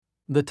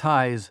The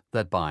Ties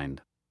That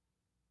Bind.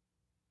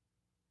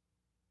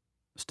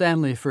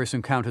 Stanley first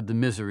encountered the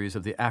miseries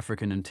of the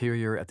African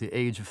interior at the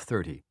age of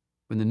 30,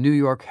 when the New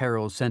York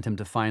Herald sent him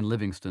to find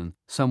Livingstone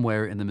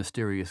somewhere in the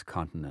mysterious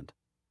continent.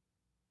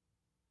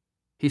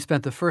 He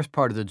spent the first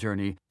part of the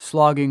journey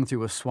slogging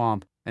through a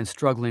swamp and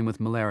struggling with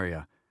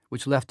malaria,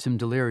 which left him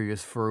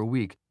delirious for a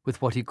week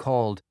with what he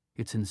called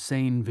its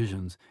insane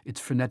visions,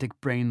 its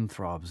frenetic brain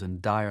throbs,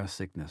 and dire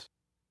sickness.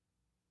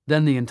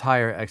 Then the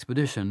entire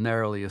expedition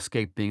narrowly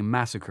escaped being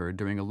massacred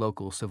during a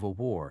local civil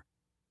war.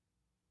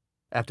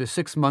 After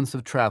 6 months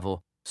of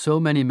travel, so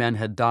many men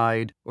had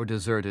died or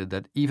deserted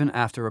that even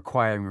after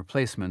acquiring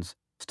replacements,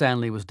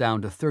 Stanley was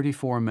down to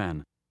 34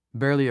 men,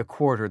 barely a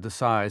quarter the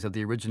size of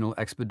the original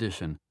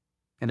expedition,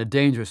 and a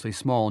dangerously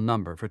small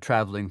number for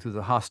traveling through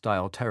the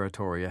hostile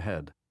territory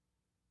ahead.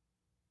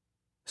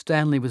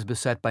 Stanley was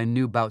beset by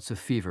new bouts of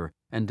fever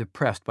and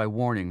depressed by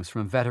warnings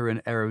from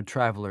veteran Arab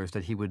travelers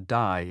that he would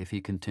die if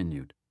he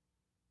continued.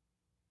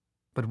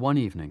 But one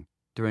evening,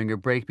 during a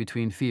break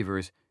between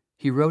fevers,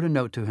 he wrote a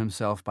note to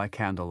himself by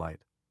candlelight.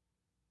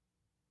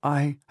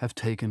 I have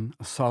taken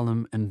a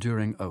solemn,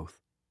 enduring oath,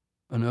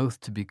 an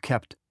oath to be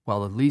kept while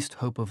the least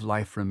hope of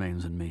life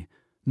remains in me,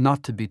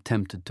 not to be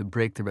tempted to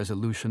break the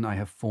resolution I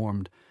have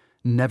formed,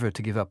 never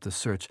to give up the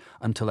search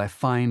until I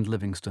find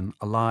Livingstone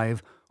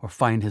alive or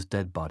find his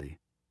dead body.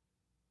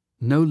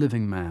 No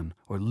living man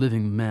or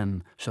living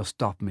men shall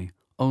stop me,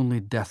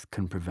 only death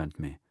can prevent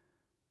me.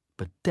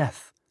 But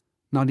death,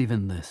 not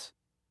even this.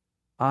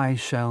 I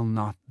shall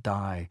not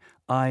die.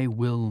 I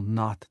will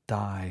not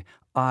die.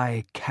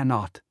 I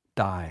cannot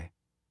die.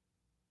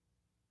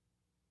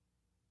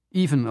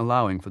 Even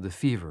allowing for the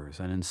fevers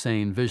and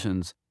insane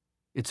visions,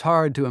 it's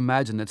hard to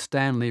imagine that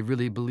Stanley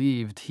really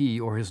believed he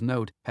or his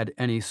note had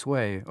any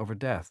sway over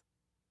death.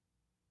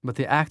 But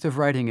the act of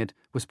writing it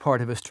was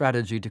part of a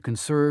strategy to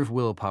conserve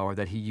willpower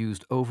that he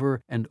used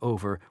over and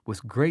over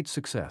with great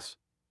success.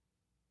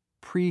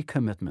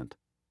 Pre-commitment.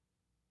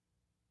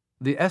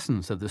 The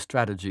essence of this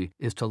strategy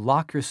is to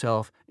lock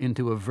yourself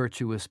into a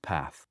virtuous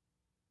path.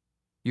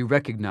 You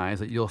recognize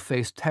that you'll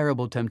face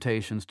terrible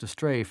temptations to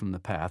stray from the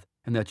path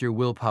and that your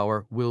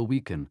willpower will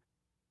weaken.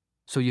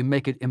 So you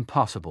make it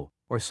impossible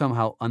or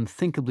somehow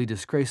unthinkably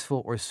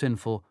disgraceful or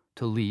sinful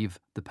to leave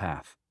the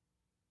path.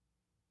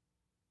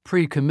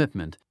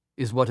 Pre-commitment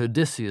is what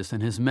Odysseus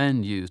and his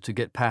men used to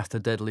get past the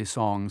deadly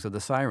songs of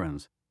the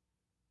sirens.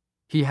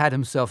 He had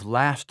himself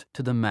lashed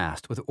to the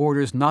mast with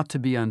orders not to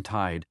be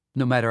untied,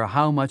 no matter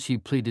how much he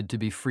pleaded to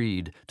be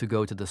freed to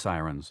go to the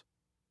sirens.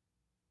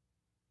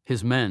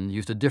 His men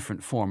used a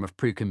different form of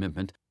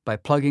pre-commitment by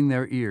plugging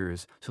their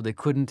ears so they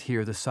couldn't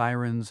hear the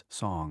sirens'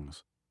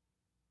 songs.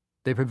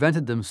 They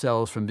prevented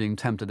themselves from being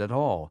tempted at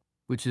all,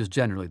 which is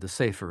generally the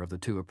safer of the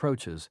two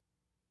approaches.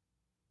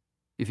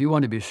 If you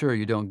want to be sure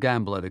you don't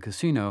gamble at a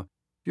casino,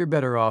 you're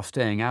better off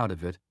staying out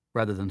of it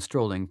rather than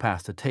strolling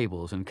past the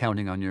tables and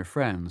counting on your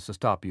friends to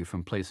stop you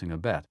from placing a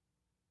bet.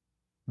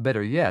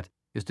 Better yet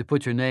is to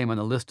put your name on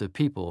a list of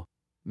people,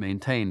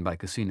 maintained by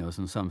casinos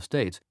in some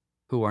states,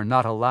 who are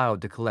not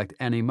allowed to collect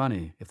any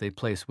money if they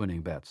place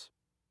winning bets.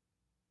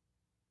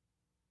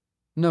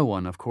 No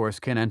one, of course,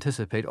 can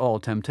anticipate all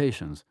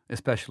temptations,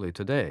 especially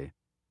today.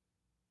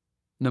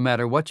 No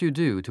matter what you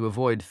do to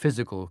avoid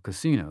physical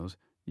casinos,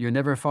 you're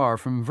never far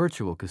from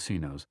virtual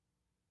casinos,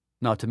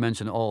 not to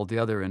mention all the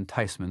other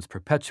enticements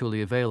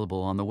perpetually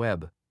available on the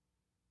web.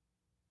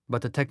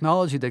 But the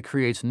technology that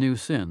creates new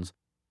sins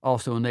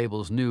also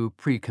enables new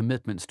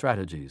pre-commitment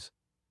strategies.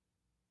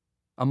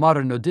 A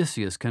modern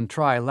Odysseus can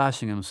try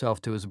lashing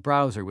himself to his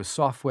browser with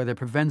software that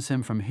prevents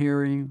him from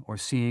hearing or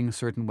seeing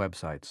certain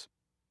websites.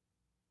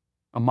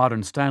 A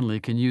modern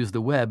Stanley can use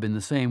the web in the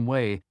same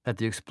way that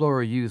the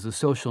explorer used the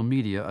social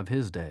media of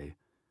his day.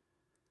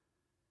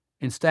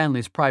 In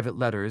Stanley's private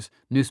letters,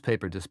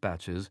 newspaper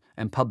dispatches,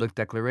 and public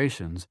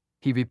declarations,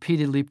 he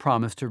repeatedly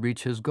promised to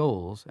reach his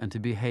goals and to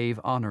behave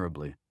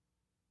honorably.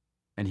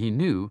 And he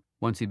knew,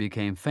 once he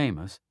became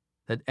famous,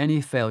 that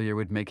any failure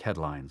would make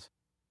headlines.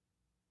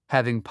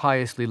 Having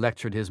piously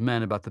lectured his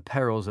men about the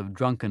perils of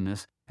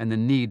drunkenness and the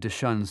need to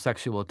shun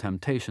sexual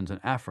temptations in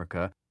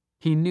Africa,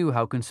 he knew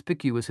how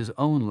conspicuous his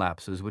own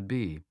lapses would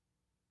be.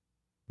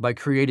 By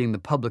creating the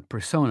public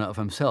persona of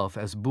himself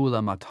as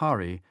Bula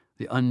Matari,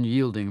 the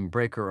unyielding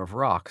breaker of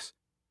rocks,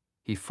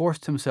 he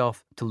forced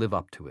himself to live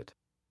up to it.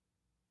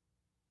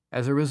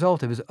 As a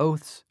result of his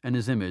oaths and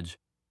his image,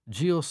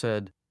 Gilles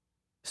said,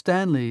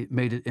 Stanley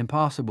made it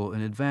impossible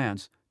in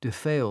advance to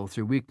fail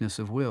through weakness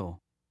of will.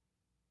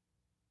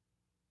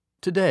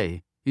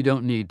 Today, you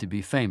don't need to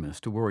be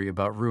famous to worry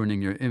about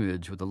ruining your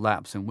image with a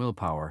lapse in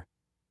willpower.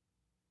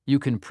 You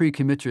can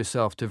pre-commit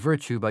yourself to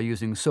virtue by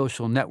using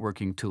social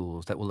networking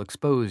tools that will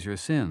expose your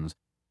sins,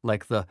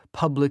 like the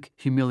public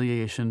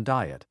humiliation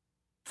diet,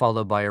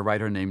 followed by a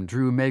writer named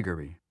Drew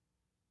Magery.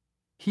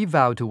 He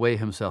vowed to weigh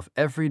himself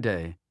every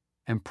day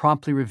and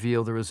promptly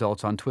reveal the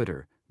results on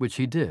Twitter, which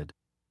he did,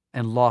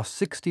 and lost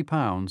 60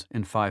 pounds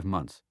in 5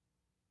 months.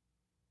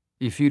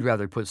 If you'd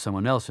rather put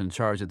someone else in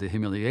charge of the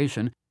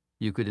humiliation,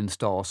 you could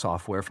install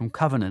software from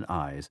Covenant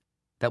Eyes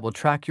that will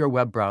track your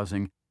web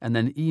browsing and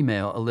then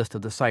email a list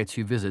of the sites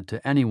you visit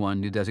to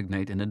anyone you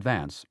designate in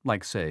advance,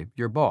 like, say,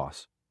 your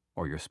boss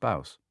or your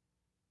spouse.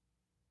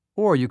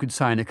 Or you could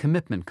sign a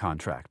commitment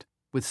contract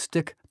with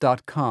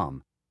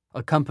Stick.com,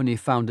 a company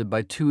founded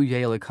by two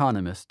Yale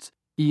economists,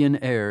 Ian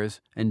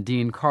Ayres and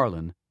Dean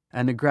Carlin,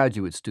 and a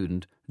graduate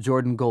student,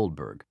 Jordan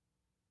Goldberg.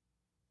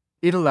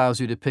 It allows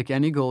you to pick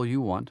any goal you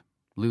want: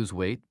 lose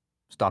weight,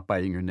 stop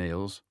biting your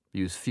nails,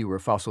 use fewer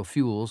fossil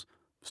fuels,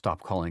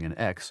 stop calling an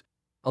ex,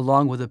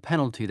 along with a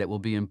penalty that will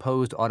be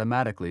imposed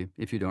automatically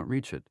if you don't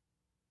reach it.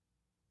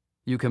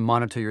 You can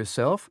monitor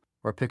yourself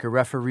or pick a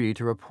referee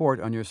to report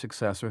on your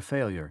success or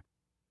failure.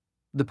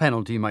 The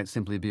penalty might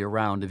simply be a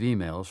round of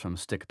emails from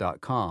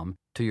Stick.com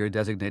to your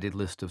designated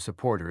list of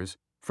supporters,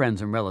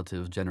 friends and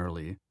relatives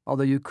generally,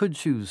 although you could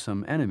choose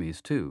some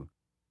enemies too.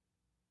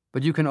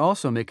 But you can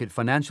also make it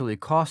financially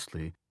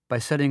costly by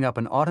setting up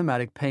an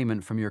automatic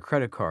payment from your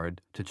credit card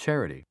to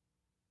charity.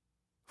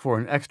 For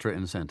an extra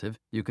incentive,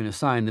 you can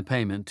assign the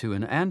payment to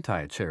an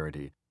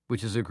anti-charity,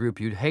 which is a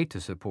group you'd hate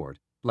to support,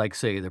 like,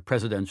 say, the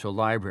Presidential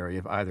Library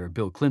of either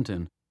Bill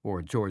Clinton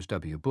or George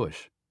W.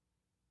 Bush.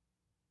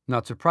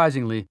 Not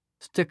surprisingly,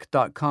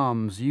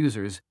 Stick.com's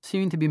users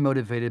seem to be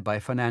motivated by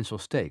financial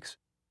stakes,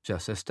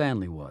 just as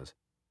Stanley was.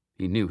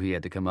 He knew he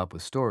had to come up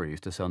with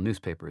stories to sell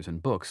newspapers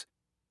and books,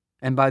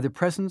 and by the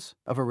presence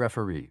of a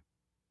referee.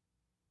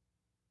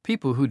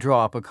 People who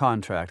draw up a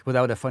contract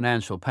without a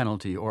financial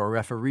penalty or a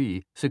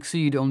referee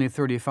succeed only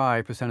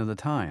 35% of the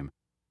time,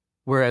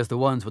 whereas the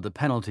ones with a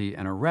penalty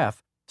and a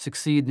ref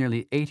succeed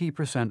nearly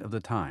 80% of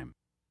the time.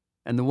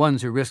 And the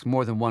ones who risk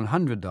more than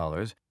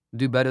 $100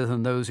 do better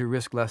than those who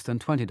risk less than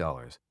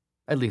 $20,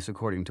 at least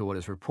according to what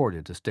is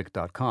reported to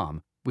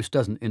Stick.com, which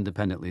doesn't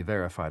independently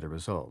verify the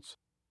results.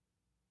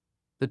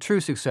 The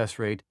true success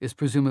rate is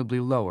presumably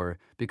lower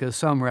because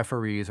some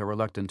referees are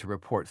reluctant to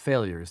report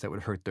failures that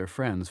would hurt their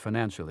friends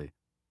financially.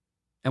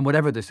 And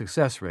whatever the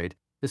success rate,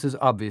 this is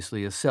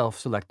obviously a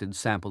self-selected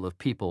sample of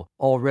people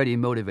already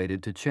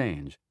motivated to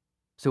change,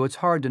 so it's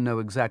hard to know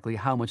exactly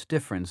how much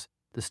difference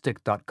the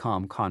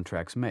Stick.com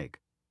contracts make.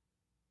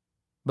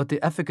 But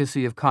the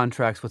efficacy of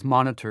contracts with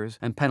monitors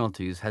and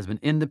penalties has been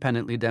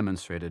independently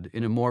demonstrated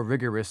in a more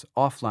rigorous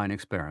offline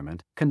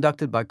experiment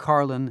conducted by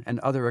Carlin and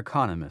other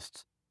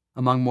economists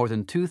among more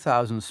than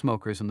 2,000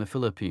 smokers in the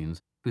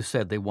Philippines who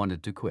said they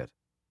wanted to quit.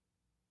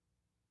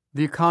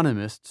 The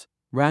economists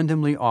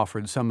randomly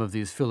offered some of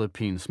these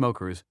Philippine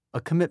smokers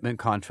a commitment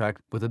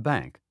contract with a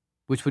bank,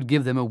 which would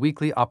give them a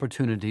weekly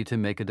opportunity to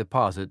make a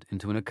deposit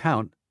into an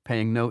account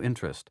paying no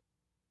interest.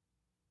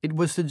 It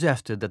was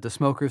suggested that the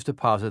smokers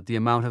deposit the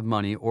amount of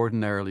money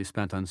ordinarily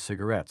spent on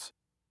cigarettes,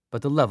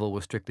 but the level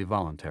was strictly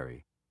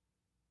voluntary.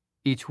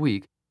 Each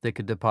week, they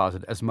could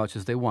deposit as much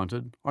as they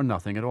wanted or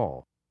nothing at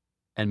all,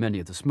 and many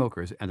of the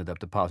smokers ended up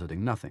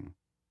depositing nothing.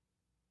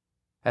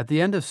 At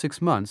the end of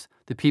 6 months,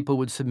 the people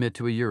would submit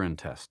to a urine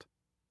test.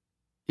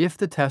 If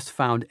the test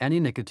found any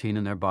nicotine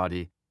in their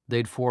body,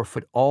 they'd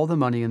forfeit all the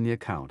money in the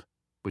account,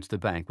 which the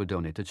bank would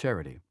donate to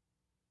charity.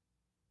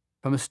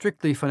 From a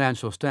strictly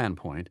financial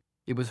standpoint,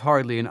 it was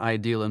hardly an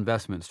ideal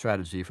investment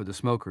strategy for the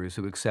smokers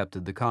who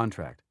accepted the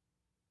contract.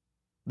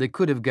 They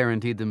could have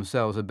guaranteed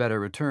themselves a better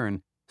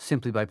return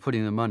simply by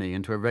putting the money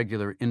into a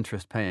regular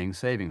interest-paying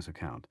savings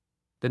account.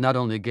 They not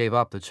only gave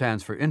up the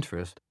chance for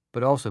interest,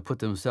 but also put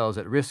themselves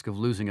at risk of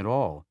losing it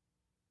all.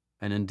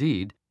 And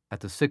indeed, at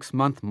the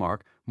 6-month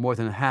mark, more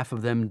than half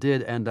of them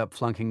did end up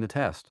flunking the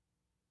test.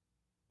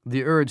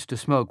 The urge to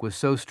smoke was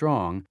so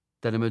strong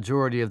that a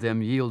majority of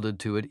them yielded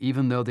to it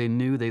even though they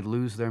knew they'd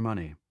lose their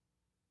money.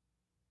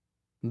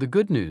 The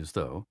good news,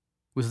 though,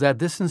 was that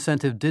this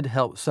incentive did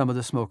help some of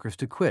the smokers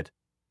to quit,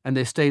 and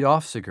they stayed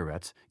off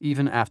cigarettes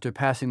even after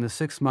passing the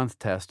 6-month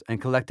test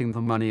and collecting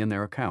the money in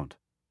their account.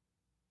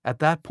 At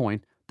that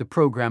point, the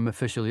program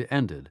officially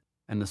ended,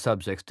 and the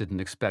subjects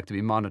didn't expect to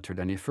be monitored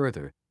any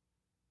further.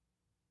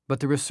 But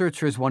the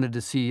researchers wanted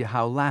to see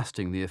how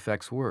lasting the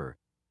effects were,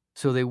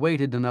 so they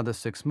waited another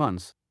 6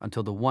 months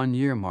until the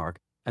 1-year mark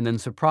and then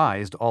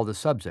surprised all the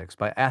subjects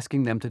by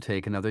asking them to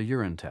take another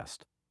urine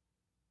test.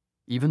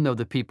 Even though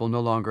the people no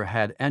longer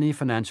had any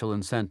financial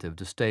incentive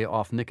to stay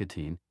off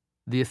nicotine,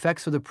 the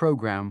effects of the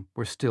program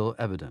were still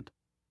evident.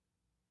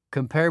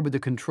 Compared with the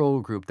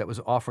control group that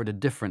was offered a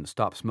different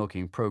stop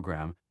smoking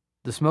program,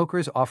 the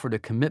smokers offered a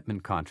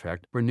commitment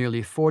contract were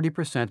nearly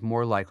 40%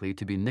 more likely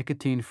to be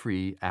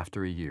nicotine-free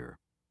after a year.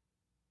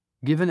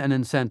 Given an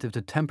incentive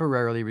to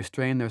temporarily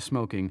restrain their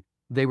smoking,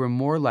 they were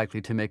more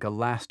likely to make a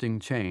lasting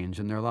change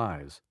in their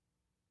lives.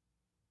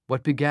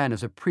 What began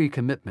as a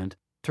pre-commitment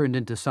turned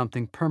into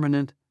something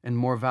permanent and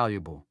more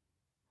valuable,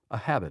 a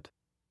habit.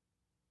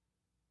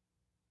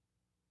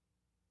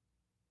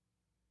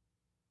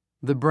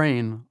 The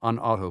brain on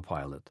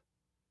autopilot.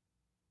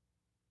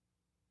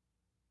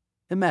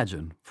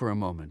 Imagine, for a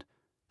moment,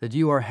 that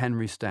you are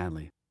Henry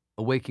Stanley,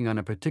 awaking on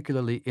a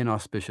particularly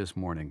inauspicious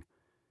morning.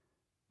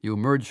 You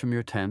emerge from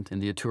your tent in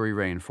the Ituri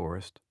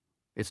rainforest.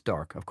 It's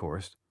dark, of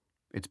course.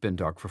 It's been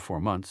dark for 4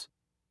 months.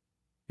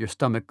 Your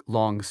stomach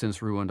long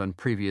since ruined on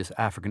previous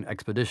African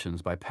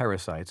expeditions by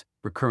parasites,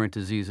 recurrent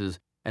diseases,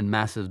 and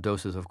massive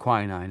doses of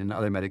quinine and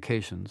other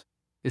medications,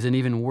 is in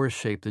even worse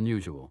shape than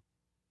usual.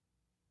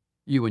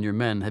 You and your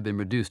men have been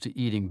reduced to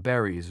eating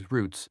berries,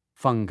 roots,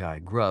 fungi,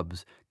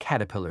 grubs,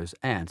 caterpillars,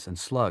 ants, and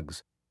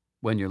slugs,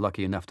 when you're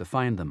lucky enough to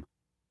find them.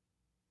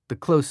 The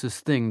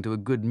closest thing to a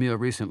good meal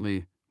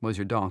recently was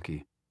your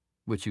donkey,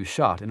 which you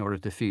shot in order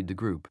to feed the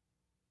group.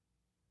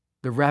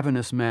 The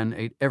ravenous men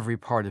ate every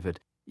part of it,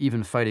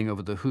 even fighting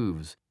over the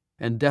hooves,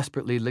 and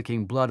desperately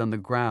licking blood on the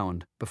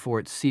ground before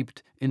it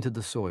seeped into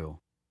the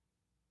soil.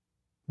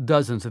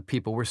 Dozens of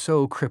people were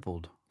so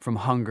crippled from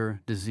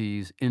hunger,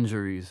 disease,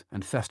 injuries,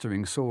 and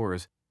festering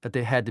sores that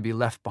they had to be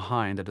left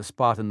behind at a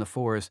spot in the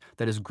forest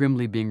that is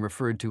grimly being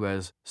referred to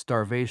as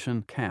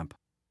Starvation Camp.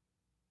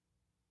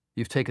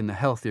 You've taken the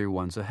healthier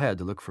ones ahead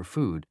to look for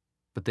food,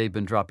 but they've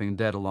been dropping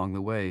dead along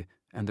the way,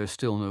 and there's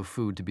still no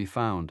food to be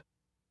found.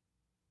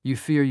 You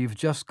fear you've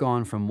just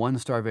gone from one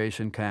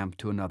starvation camp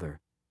to another,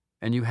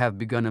 and you have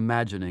begun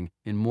imagining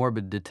in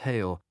morbid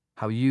detail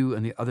how you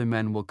and the other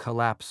men will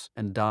collapse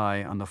and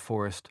die on the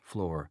forest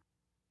floor.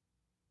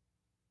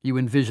 You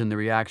envision the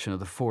reaction of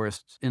the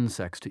forest's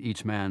insects to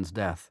each man's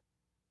death.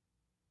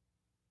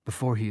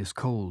 Before he is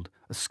cold,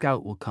 a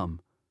scout will come,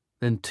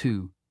 then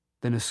 2,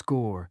 then a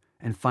score,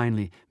 and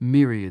finally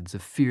myriads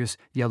of fierce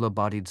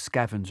yellow-bodied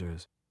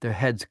scavengers, their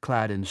heads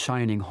clad in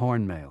shining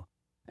hornmail,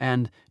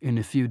 and, in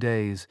a few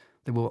days,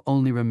 there will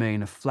only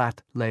remain a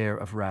flat layer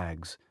of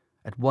rags,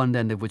 at one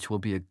end of which will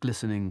be a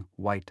glistening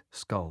white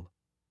skull.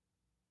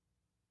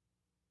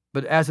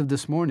 But as of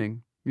this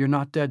morning, you're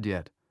not dead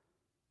yet.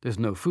 There's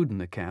no food in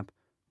the camp,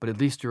 but at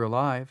least you're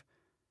alive.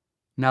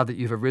 Now that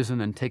you've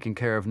arisen and taken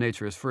care of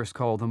nature's first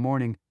call of the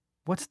morning,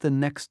 what's the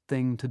next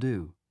thing to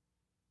do?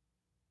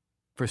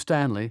 For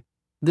Stanley,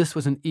 this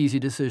was an easy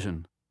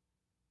decision.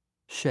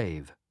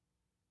 Shave.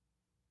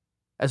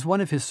 As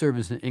one of his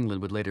servants in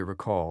England would later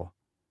recall,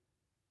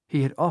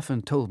 he had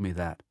often told me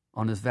that,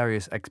 on his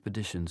various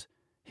expeditions,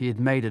 he had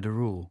made it a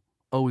rule,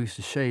 always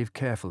to shave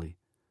carefully.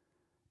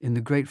 In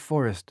the great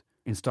forest,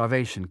 in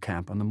starvation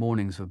camp on the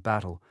mornings of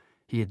battle,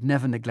 he had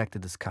never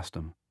neglected this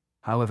custom,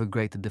 however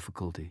great the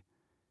difficulty.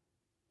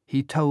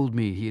 He told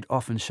me he had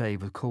often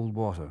shaved with cold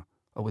water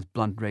or with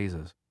blunt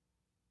razors.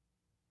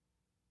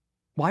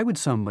 Why would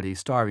somebody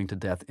starving to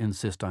death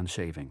insist on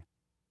shaving?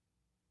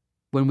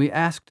 When we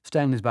asked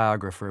Stanley's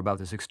biographer about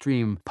this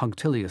extreme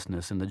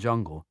punctiliousness in the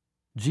jungle,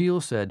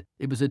 Gilles said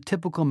it was a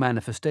typical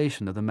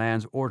manifestation of the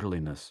man's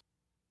orderliness.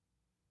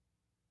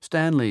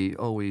 Stanley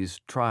always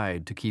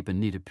tried to keep a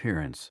neat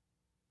appearance,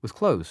 with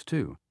clothes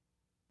too,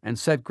 and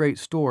set great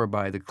store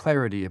by the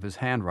clarity of his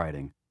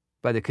handwriting,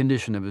 by the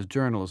condition of his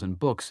journals and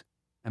books,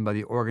 and by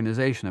the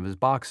organization of his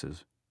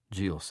boxes,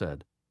 Gilles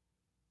said.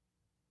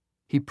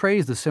 He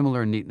praised the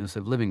similar neatness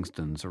of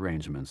Livingstone's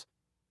arrangements.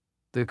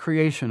 The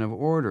creation of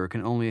order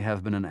can only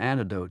have been an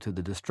antidote to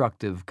the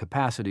destructive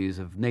capacities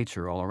of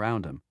nature all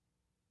around him.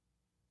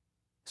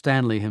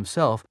 Stanley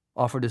himself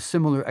offered a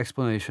similar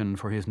explanation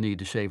for his need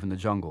to shave in the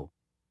jungle.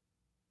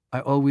 I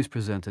always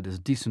presented as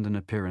decent an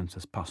appearance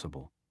as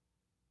possible,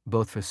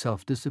 both for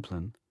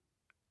self-discipline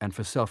and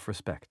for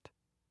self-respect.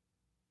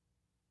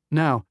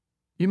 Now,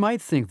 you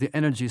might think the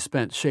energy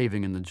spent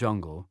shaving in the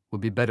jungle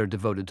would be better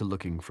devoted to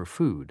looking for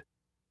food.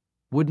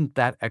 Wouldn't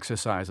that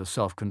exercise of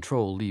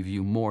self-control leave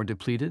you more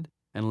depleted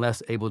and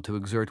less able to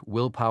exert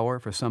willpower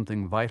for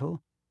something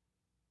vital?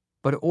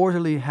 But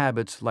orderly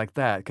habits like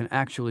that can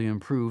actually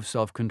improve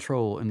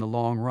self-control in the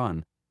long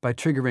run by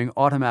triggering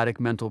automatic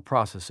mental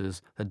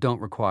processes that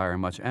don't require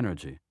much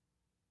energy.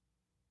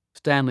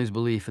 Stanley's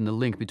belief in the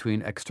link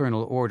between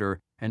external order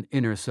and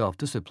inner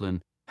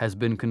self-discipline has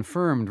been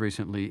confirmed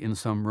recently in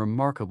some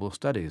remarkable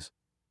studies.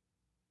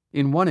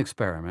 In one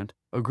experiment,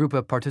 a group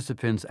of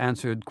participants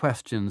answered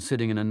questions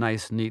sitting in a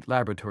nice, neat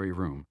laboratory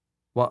room,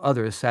 while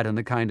others sat in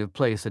the kind of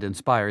place that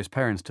inspires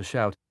parents to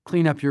shout,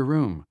 "Clean up your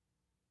room."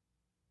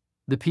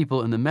 The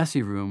people in the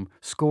messy room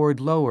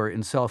scored lower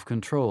in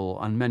self-control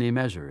on many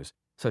measures,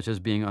 such as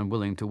being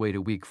unwilling to wait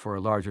a week for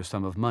a larger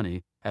sum of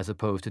money as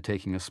opposed to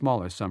taking a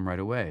smaller sum right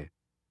away.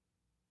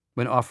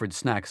 When offered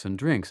snacks and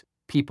drinks,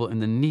 people in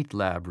the neat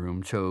lab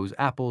room chose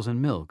apples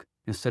and milk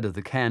instead of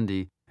the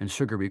candy and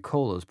sugary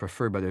colas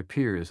preferred by their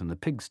peers in the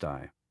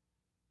pigsty.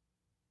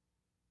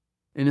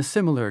 In a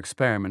similar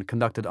experiment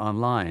conducted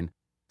online,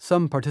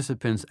 some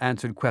participants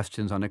answered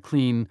questions on a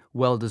clean,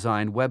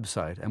 well-designed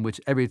website in which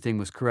everything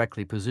was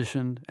correctly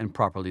positioned and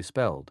properly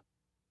spelled.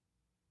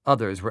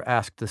 Others were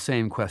asked the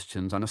same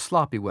questions on a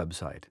sloppy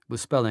website with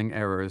spelling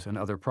errors and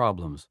other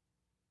problems.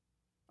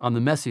 On the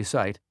messy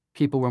site,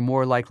 people were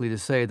more likely to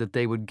say that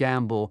they would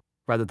gamble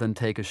rather than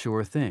take a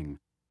sure thing,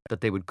 that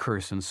they would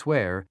curse and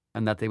swear,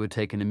 and that they would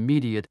take an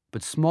immediate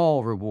but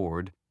small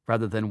reward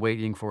rather than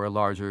waiting for a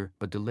larger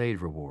but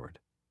delayed reward.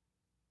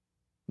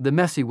 The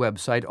messy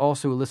website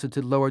also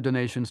elicited lower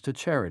donations to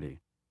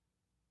charity.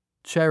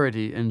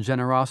 Charity and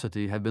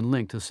generosity have been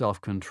linked to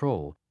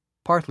self-control,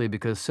 partly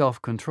because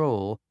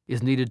self-control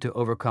is needed to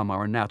overcome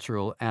our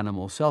natural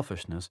animal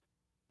selfishness,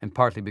 and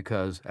partly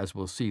because, as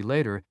we'll see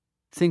later,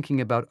 thinking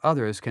about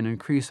others can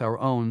increase our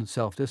own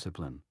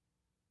self-discipline.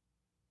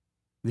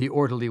 The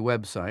orderly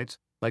websites,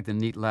 like the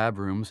neat lab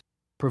rooms,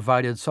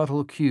 provided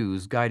subtle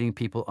cues guiding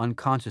people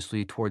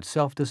unconsciously toward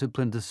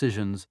self-disciplined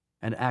decisions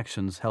and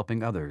actions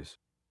helping others.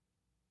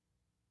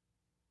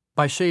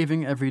 By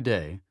shaving every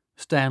day,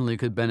 Stanley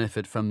could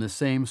benefit from the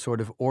same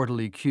sort of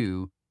orderly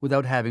cue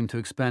without having to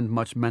expend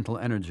much mental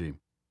energy.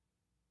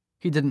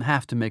 He didn't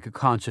have to make a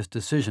conscious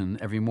decision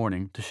every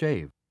morning to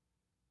shave.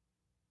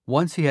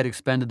 Once he had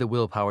expended the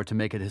willpower to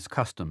make it his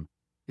custom,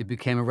 it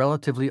became a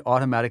relatively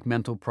automatic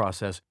mental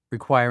process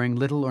requiring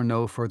little or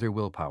no further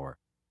willpower.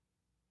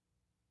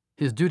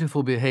 His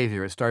dutiful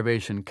behavior at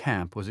starvation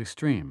camp was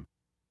extreme,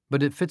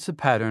 but it fits a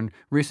pattern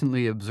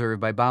recently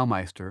observed by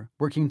Baumeister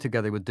working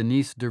together with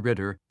Denise de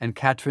Ridder and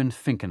Katrin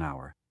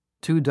Finkenauer,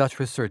 two Dutch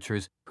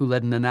researchers who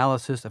led an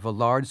analysis of a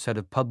large set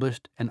of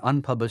published and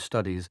unpublished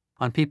studies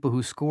on people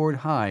who scored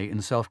high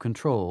in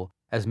self-control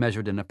as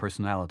measured in a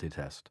personality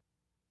test.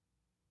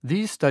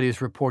 These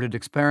studies reported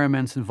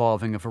experiments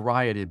involving a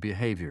variety of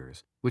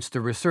behaviors, which the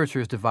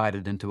researchers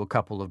divided into a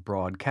couple of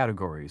broad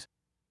categories,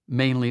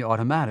 mainly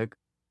automatic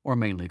or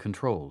mainly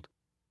controlled.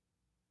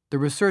 The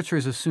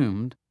researchers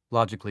assumed,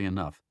 logically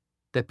enough,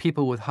 that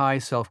people with high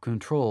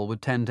self-control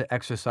would tend to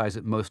exercise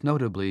it most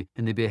notably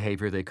in the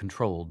behavior they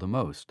controlled the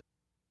most.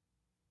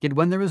 Yet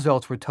when the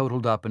results were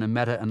totaled up in a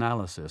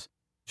meta-analysis,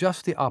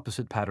 just the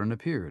opposite pattern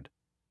appeared.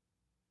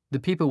 The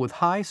people with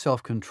high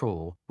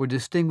self-control were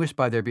distinguished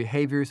by their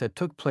behaviors that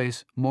took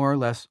place more or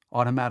less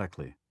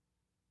automatically.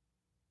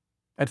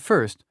 At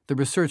first, the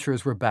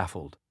researchers were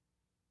baffled.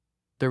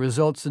 Their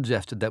results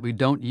suggested that we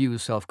don't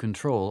use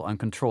self-control on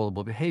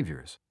controllable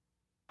behaviors.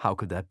 How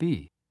could that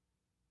be?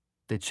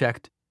 They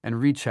checked and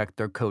rechecked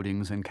their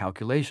codings and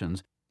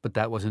calculations, but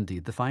that was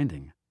indeed the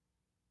finding.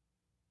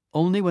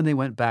 Only when they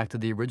went back to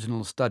the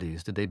original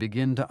studies did they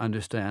begin to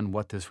understand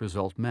what this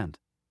result meant.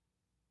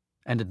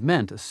 And it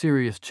meant a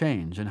serious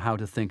change in how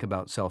to think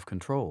about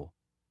self-control.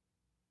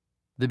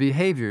 The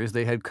behaviors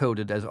they had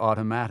coded as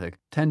automatic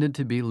tended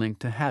to be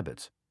linked to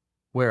habits,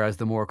 whereas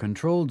the more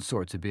controlled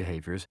sorts of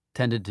behaviors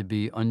tended to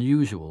be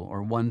unusual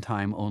or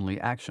one-time only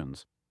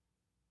actions.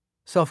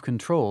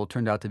 Self-control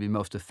turned out to be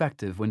most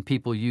effective when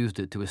people used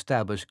it to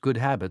establish good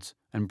habits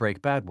and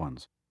break bad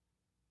ones.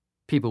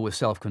 People with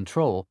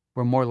self-control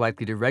were more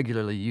likely to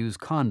regularly use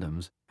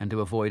condoms and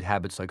to avoid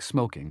habits like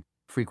smoking,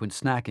 frequent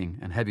snacking,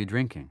 and heavy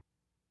drinking.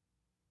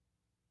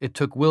 It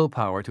took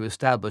willpower to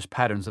establish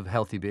patterns of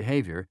healthy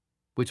behavior,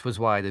 which was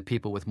why the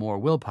people with more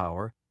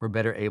willpower were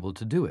better able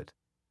to do it.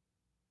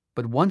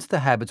 But once the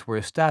habits were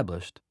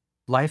established,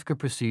 life could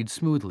proceed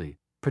smoothly,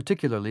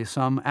 particularly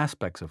some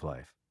aspects of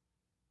life.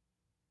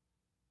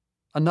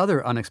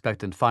 Another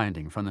unexpected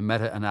finding from the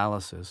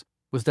meta-analysis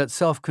was that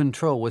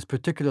self-control was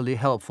particularly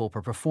helpful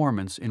for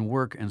performance in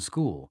work and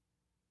school,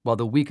 while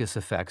the weakest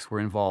effects were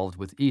involved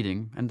with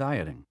eating and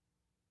dieting.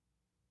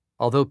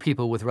 Although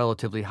people with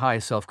relatively high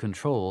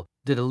self-control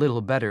did a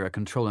little better at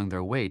controlling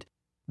their weight,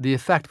 the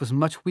effect was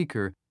much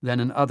weaker than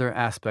in other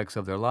aspects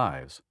of their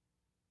lives.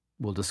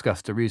 We'll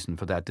discuss the reason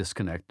for that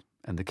disconnect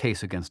and the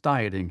case against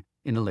dieting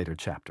in a later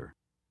chapter.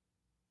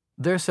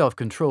 Their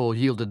self-control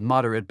yielded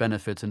moderate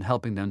benefits in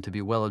helping them to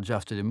be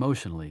well-adjusted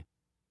emotionally,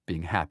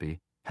 being happy,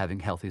 having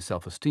healthy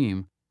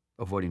self-esteem,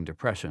 avoiding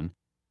depression,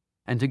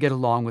 and to get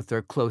along with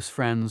their close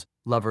friends,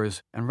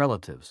 lovers, and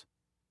relatives.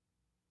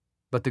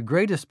 But the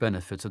greatest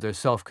benefits of their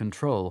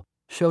self-control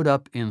showed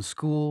up in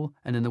school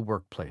and in the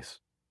workplace,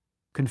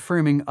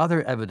 confirming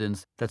other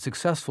evidence that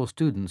successful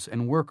students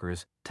and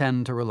workers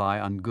tend to rely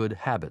on good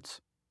habits.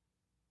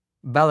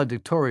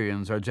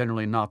 Valedictorians are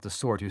generally not the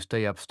sort who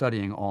stay up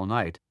studying all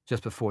night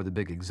just before the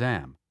big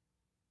exam.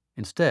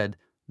 Instead,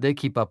 they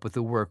keep up with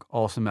the work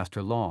all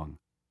semester long.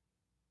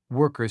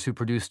 Workers who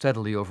produce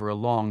steadily over a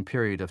long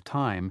period of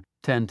time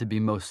tend to be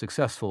most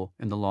successful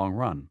in the long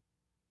run.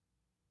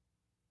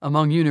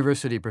 Among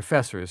university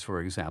professors, for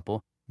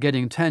example,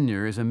 getting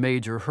tenure is a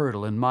major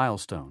hurdle and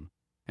milestone,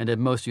 and at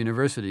most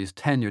universities,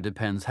 tenure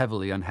depends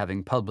heavily on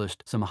having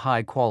published some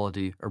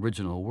high-quality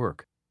original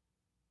work.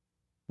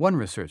 One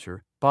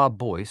researcher, Bob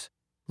Boyce,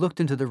 looked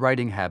into the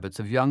writing habits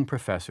of young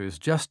professors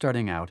just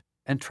starting out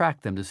and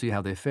tracked them to see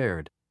how they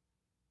fared.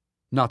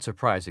 Not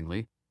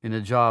surprisingly, in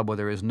a job where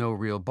there is no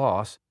real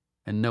boss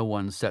and no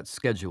one sets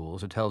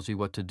schedules or tells you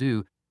what to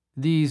do,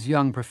 these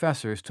young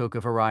professors took a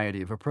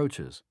variety of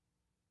approaches.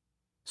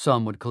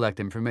 Some would collect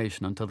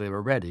information until they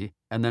were ready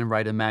and then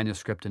write a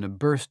manuscript in a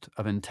burst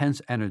of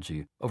intense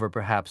energy over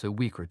perhaps a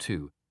week or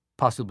two,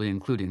 possibly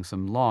including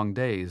some long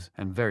days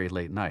and very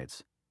late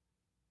nights.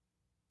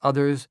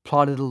 Others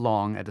plodded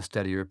along at a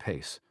steadier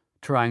pace,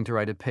 trying to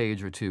write a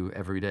page or two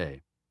every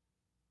day.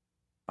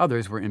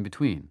 Others were in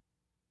between.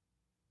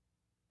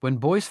 When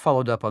Boyce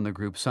followed up on the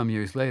group some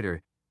years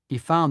later, he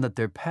found that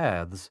their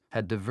paths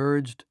had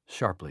diverged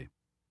sharply.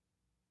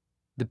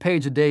 The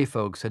page-a-day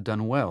folks had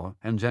done well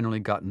and generally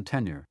gotten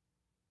tenure.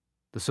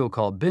 The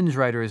so-called binge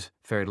writers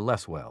fared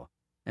less well,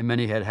 and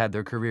many had had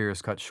their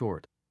careers cut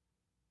short.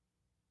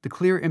 The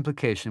clear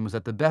implication was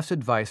that the best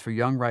advice for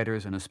young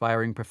writers and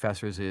aspiring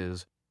professors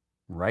is,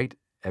 write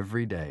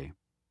every day.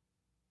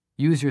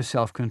 Use your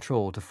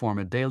self-control to form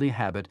a daily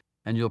habit,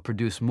 and you'll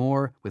produce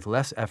more with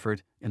less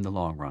effort in the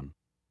long run.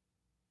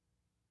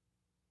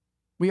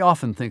 We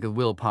often think of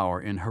willpower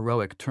in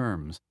heroic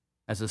terms,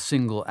 as a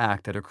single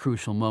act at a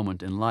crucial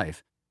moment in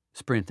life,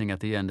 sprinting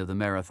at the end of the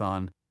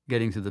marathon,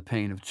 getting through the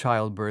pain of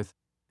childbirth,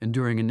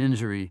 enduring an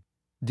injury,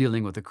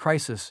 dealing with a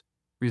crisis,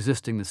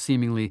 resisting the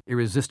seemingly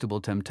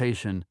irresistible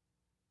temptation,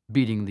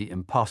 beating the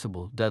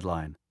impossible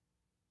deadline.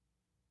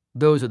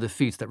 Those are the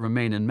feats that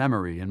remain in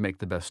memory and make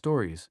the best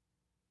stories.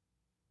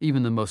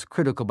 Even the most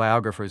critical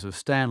biographers of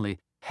Stanley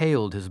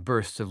hailed his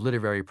bursts of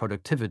literary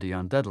productivity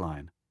on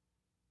deadline.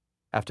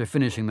 After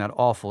finishing that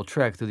awful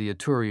trek through the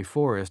Ituri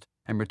forest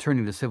and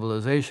returning to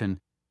civilization,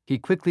 he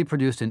quickly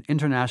produced an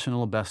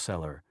international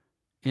bestseller,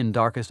 In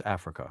Darkest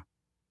Africa.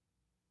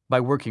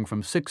 By working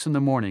from 6 in the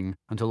morning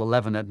until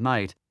 11 at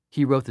night,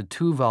 he wrote the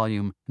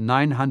 2-volume,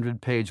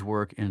 900-page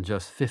work in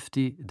just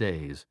 50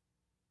 days.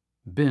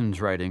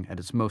 Binge writing at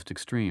its most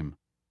extreme.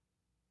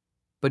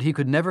 But he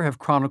could never have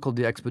chronicled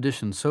the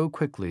expedition so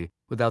quickly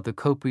without the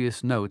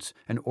copious notes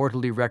and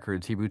orderly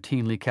records he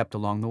routinely kept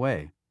along the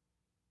way.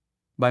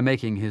 By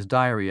making his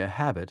diary a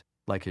habit,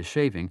 like his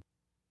shaving,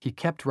 he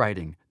kept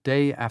writing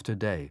day after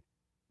day,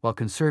 while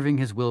conserving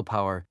his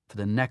willpower for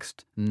the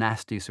next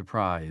nasty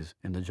surprise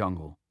in the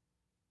jungle.